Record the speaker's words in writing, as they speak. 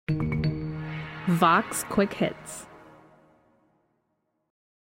Vox Quick Hits.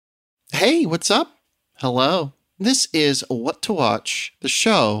 Hey, what's up? Hello. This is What to Watch, the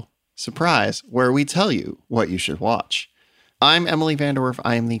show, surprise, where we tell you what you should watch. I'm Emily VanDerWerff.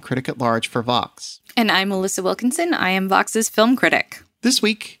 I am the critic at large for Vox. And I'm Melissa Wilkinson. I am Vox's film critic. This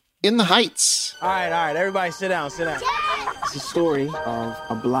week, In the Heights. All right, everybody sit down. It's a story of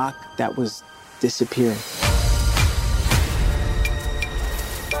a block that was disappearing.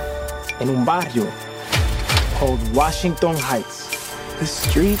 In un barrio called Washington Heights. The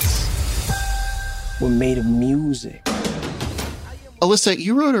streets were made of music. Alyssa,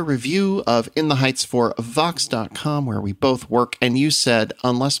 you wrote a review of In the Heights for Vox.com, where we both work, and you said,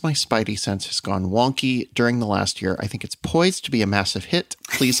 unless my spidey sense has gone wonky during the last year, I think it's poised to be a massive hit.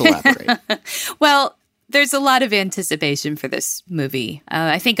 Please elaborate. Well, there's a lot of anticipation for this movie.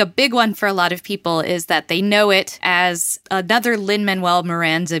 I think a big one for a lot of people is that they know it as another Lin-Manuel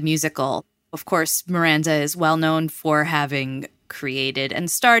Miranda musical. Of course, Miranda is well known for having created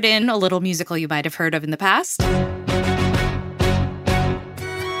and starred in a little musical you might have heard of in the past.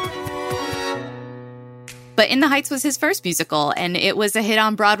 But In the Heights was his first musical, and it was a hit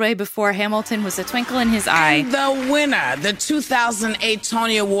on Broadway before Hamilton was a twinkle in his eye. And the winner, the 2008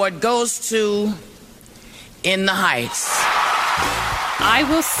 Tony Award, goes to In the Heights. I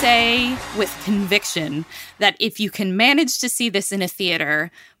will say with conviction that if you can manage to see this in a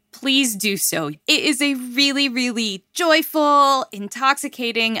theater, please do so. It is a really, really joyful,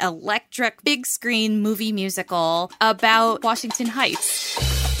 intoxicating, electric, big screen movie musical about Washington Heights.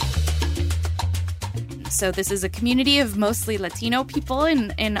 So this is a community of mostly Latino people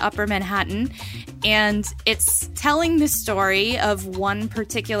in Upper Manhattan, and it's telling the story of one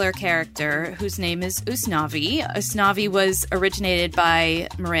particular character whose name is Usnavi. Usnavi was originated by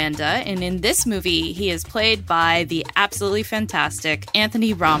Miranda, and in this movie, he is played by the absolutely fantastic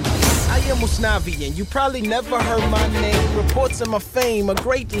Anthony Ramos. I am Usnavi, and you probably never heard my name. Reports of my fame are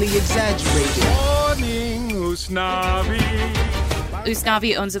greatly exaggerated. Morning, Usnavi.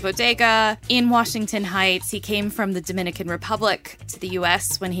 Usnavi owns a bodega in Washington Heights. He came from the Dominican Republic to the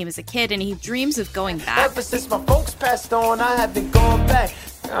U.S. when he was a kid, and he dreams of going back. Ever since my folks passed on, I haven't gone back.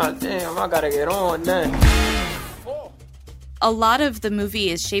 God damn, I gotta get on then. A lot of the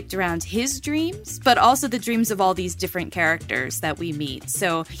movie is shaped around his dreams, but also the dreams of all these different characters that we meet.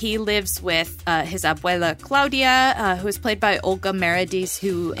 So he lives with his abuela, Claudia, who is played by Olga Meredith,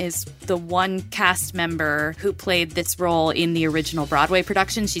 who is the one cast member who played this role in the original Broadway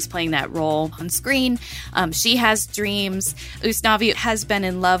production. She's playing that role on screen. She has dreams. Usnavi has been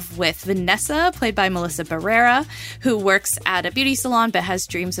in love with Vanessa, played by Melissa Barrera, who works at a beauty salon but has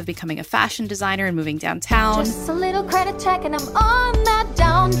dreams of becoming a fashion designer and moving downtown. Just a little credit check and I'm on that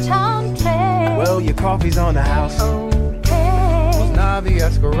downtown train. Well, your coffee's on the house. Okay. Usnavi,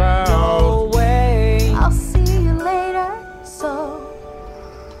 ask around. No way. I'll see you later, so...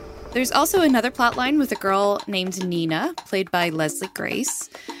 There's also another plotline with a girl named Nina, played by Leslie Grace.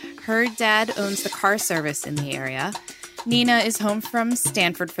 Her dad owns the car service in the area. Nina is home from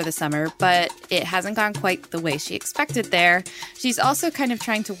Stanford for the summer, but it hasn't gone quite the way she expected there. She's also kind of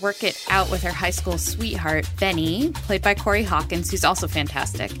trying to work it out with her high school sweetheart, Benny, played by Corey Hawkins, who's also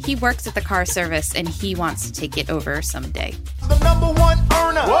fantastic. He works at the car service, and he wants to take it over someday. The number one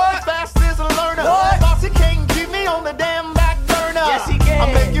earner, what? Fastest learner, what? Bossy can't keep me on the damn back burner. Yes, he can.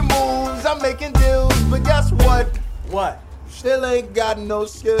 I'm making moves, I'm making deals, but guess what? What? Still ain't got no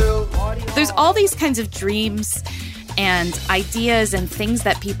skill. There's all these kinds of dreams and ideas and things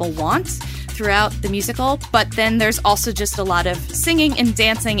that people want throughout the musical, but then there's also just a lot of singing and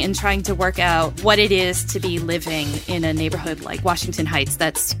dancing and trying to work out what it is to be living in a neighborhood like Washington Heights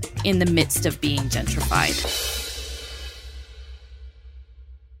that's in the midst of being gentrified.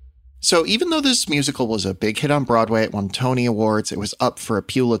 So even though this musical was a big hit on Broadway, it won Tony Awards, it was up for a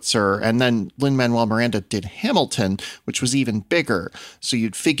Pulitzer, and then Lin-Manuel Miranda did Hamilton, which was even bigger. So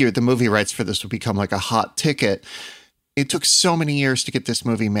you'd figure the movie rights for this would become like a hot ticket. It took so many years to get this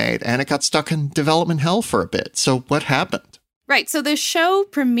movie made, and it got stuck in development hell for a bit. So what happened? Right. So the show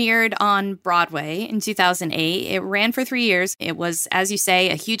premiered on Broadway in 2008. It ran for 3 years. It was, as you say,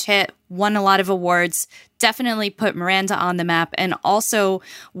 a huge hit, won a lot of awards, definitely put Miranda on the map, and also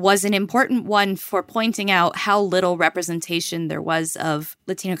was an important one for pointing out how little representation there was of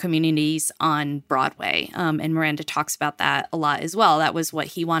Latino communities on Broadway. And Miranda talks about that a lot as well. That was what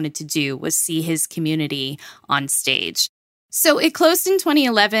he wanted to do, was see his community on stage. So it closed in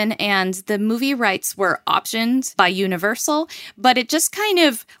 2011, and the movie rights were optioned by Universal, but it just kind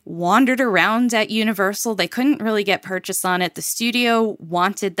of wandered around at Universal. They couldn't really get purchase on it. The studio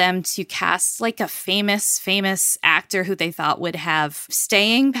wanted them to cast like a famous actor who they thought would have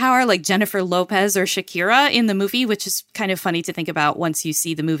staying power, like Jennifer Lopez or Shakira in the movie, which is kind of funny to think about once you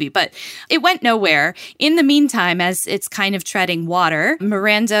see the movie. But it went nowhere. In the meantime, as it's kind of treading water,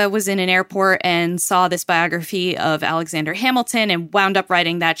 Miranda was in an airport and saw this biography of Alexander Hamilton and wound up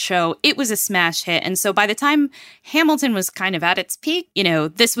writing that show. It was a smash hit. And so by the time Hamilton was kind of at its peak,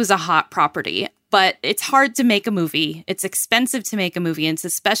 this was a hot property. But it's hard to make a movie. It's expensive to make a movie. And it's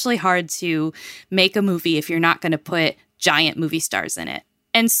especially hard to make a movie if you're not going to put giant movie stars in it.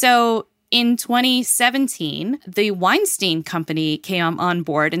 And so in 2017, the Weinstein Company came on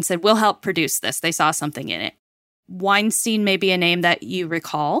board and said, we'll help produce this. They saw something in it. Weinstein may be a name that you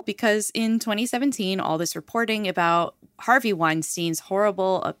recall because in 2017, all this reporting about Harvey Weinstein's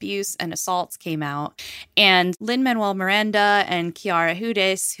horrible abuse and assaults came out. And Lin-Manuel Miranda and Chiara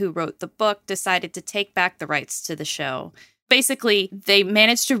Hudes, who wrote the book, decided to take back the rights to the show. Basically, they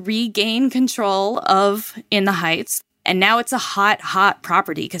managed to regain control of In the Heights. And now it's a hot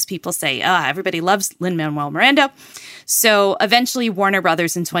property because people say, everybody loves Lin-Manuel Miranda. So eventually Warner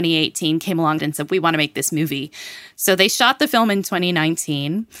Brothers in 2018 came along and said, we want to make this movie. So they shot the film in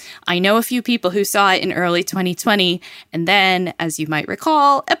 2019. I know a few people who saw it in early 2020. And then, as you might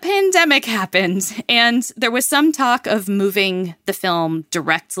recall, a pandemic happened. And there was some talk of moving the film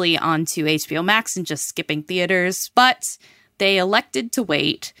directly onto HBO Max and just skipping theaters. But they elected to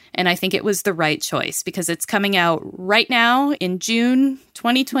wait, and I think it was the right choice because it's coming out right now in June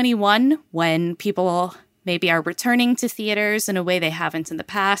 2021 when people maybe are returning to theaters in a way they haven't in the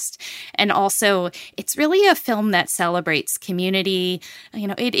past. And also, it's really a film that celebrates community.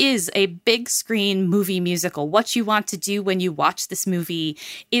 It is a big screen movie musical. What you want to do when you watch this movie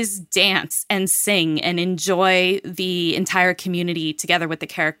is dance and sing and enjoy the entire community together with the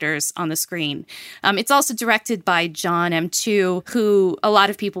characters on the screen. It's also directed by John M. Chu, who a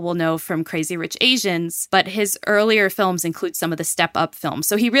lot of people will know from Crazy Rich Asians, but his earlier films include some of the Step Up films.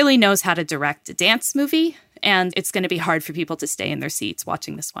 So he really knows how to direct a dance movie. And it's going to be hard for people to stay in their seats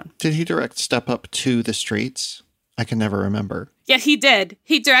watching this one. Did he direct Step Up to the Streets? I can never remember. Yeah, he did.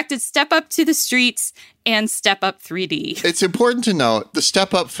 He directed Step Up to the Streets and Step Up 3D. It's important to note the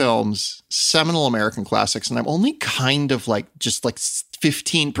Step Up films, seminal American classics, and I'm only kind of just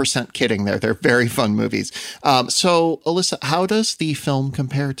 15% kidding there. They're very fun movies. So, Alyssa, how does the film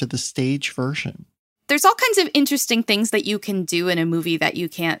compare to the stage version? There's all kinds of interesting things that you can do in a movie that you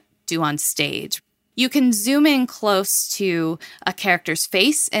can't do on stage. You can zoom in close to a character's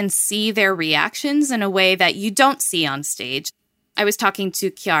face and see their reactions in a way that you don't see on stage. I was talking to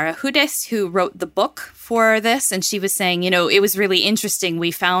Chiara Hudes, who wrote the book for this, and she was saying, it was really interesting.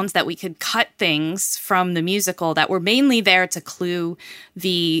 We found that we could cut things from the musical that were mainly there to clue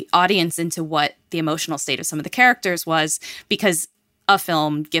the audience into what the emotional state of some of the characters was, because a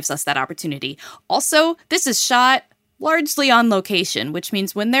film gives us that opportunity. Also, this is shot largely on location, which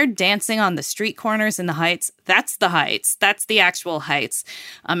means when they're dancing on the street corners in the Heights, that's the Heights. That's the actual Heights.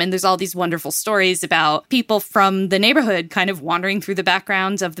 And there's all these wonderful stories about people from the neighborhood kind of wandering through the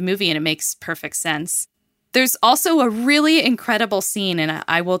background of the movie, and it makes perfect sense. There's also a really incredible scene, and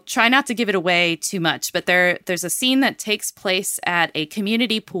I will try not to give it away too much, but there's a scene that takes place at a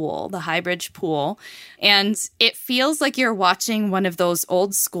community pool, the Highbridge Pool, and it feels like you're watching one of those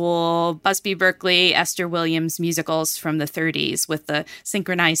old school Busby Berkeley, Esther Williams musicals from the 30s with the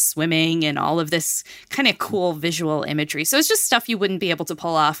synchronized swimming and all of this kind of cool visual imagery. So it's just stuff you wouldn't be able to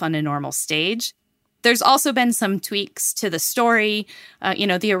pull off on a normal stage. There's also been some tweaks to the story.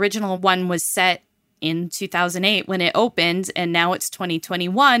 The original one was set in 2008 when it opened, and now it's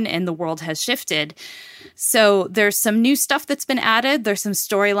 2021 and the world has shifted. So there's some new stuff that's been added. There's some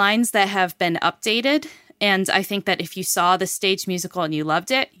storylines that have been updated. And I think that if you saw the stage musical and you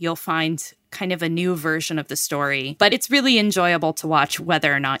loved it, you'll find kind of a new version of the story. But it's really enjoyable to watch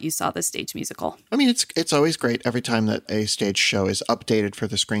whether or not you saw the stage musical. I mean, it's always great every time that a stage show is updated for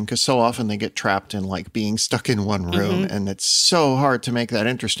the screen, because so often they get trapped in being stuck in one room, and it's so hard to make that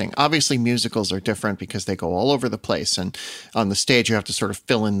interesting. Obviously, musicals are different because they go all over the place, and on the stage you have to sort of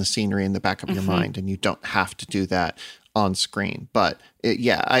fill in the scenery in the back of your mind, and you don't have to do that on screen. But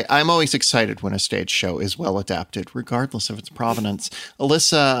I'm always excited when a stage show is well adapted, regardless of its provenance.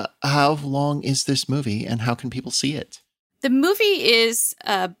 Alyssa, how long is this movie and how can people see it? The movie is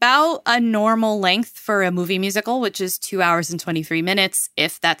about a normal length for a movie musical, which is 2 hours and 23 minutes.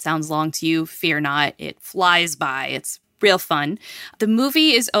 If that sounds long to you, fear not. It flies by. It's real fun. The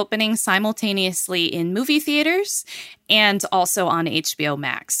movie is opening simultaneously in movie theaters and also on HBO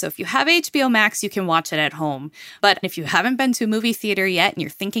Max. So if you have HBO Max, you can watch it at home. But if you haven't been to a movie theater yet and you're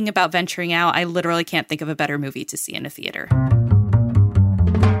thinking about venturing out, I literally can't think of a better movie to see in a theater.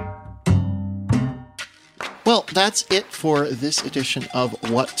 Well, that's it for this edition of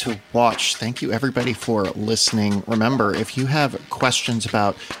What to Watch. Thank you, everybody, for listening. Remember, if you have questions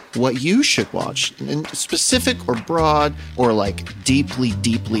about what you should watch, in specific or broad or like deeply,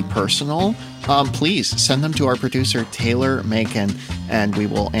 deeply personal, please send them to our producer, Taylor Macon, and we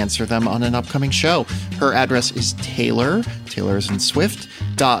will answer them on an upcoming show. Her address is Taylor as in Swift,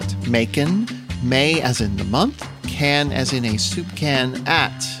 .Macon, May as in the month, can as in a soup can,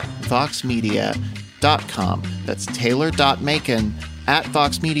 at voxmedia.com. That's Taylor.Macon at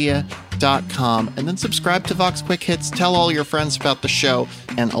voxmedia.com. And then subscribe to Vox Quick Hits. Tell all your friends about the show.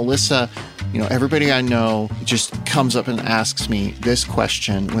 And Alyssa, everybody I know just comes up and asks me this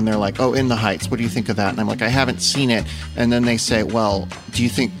question when they're like, oh, In the Heights, what do you think of that? And I'm like, I haven't seen it. And then they say, well, do you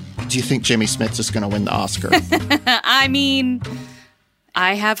think Jimmy Smits is going to win the Oscar? I mean,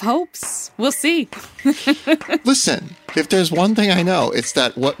 I have hopes. We'll see. Listen, if there's one thing I know, it's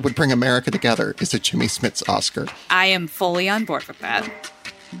that what would bring America together is a Jimmy Smits Oscar. I am fully on board with that.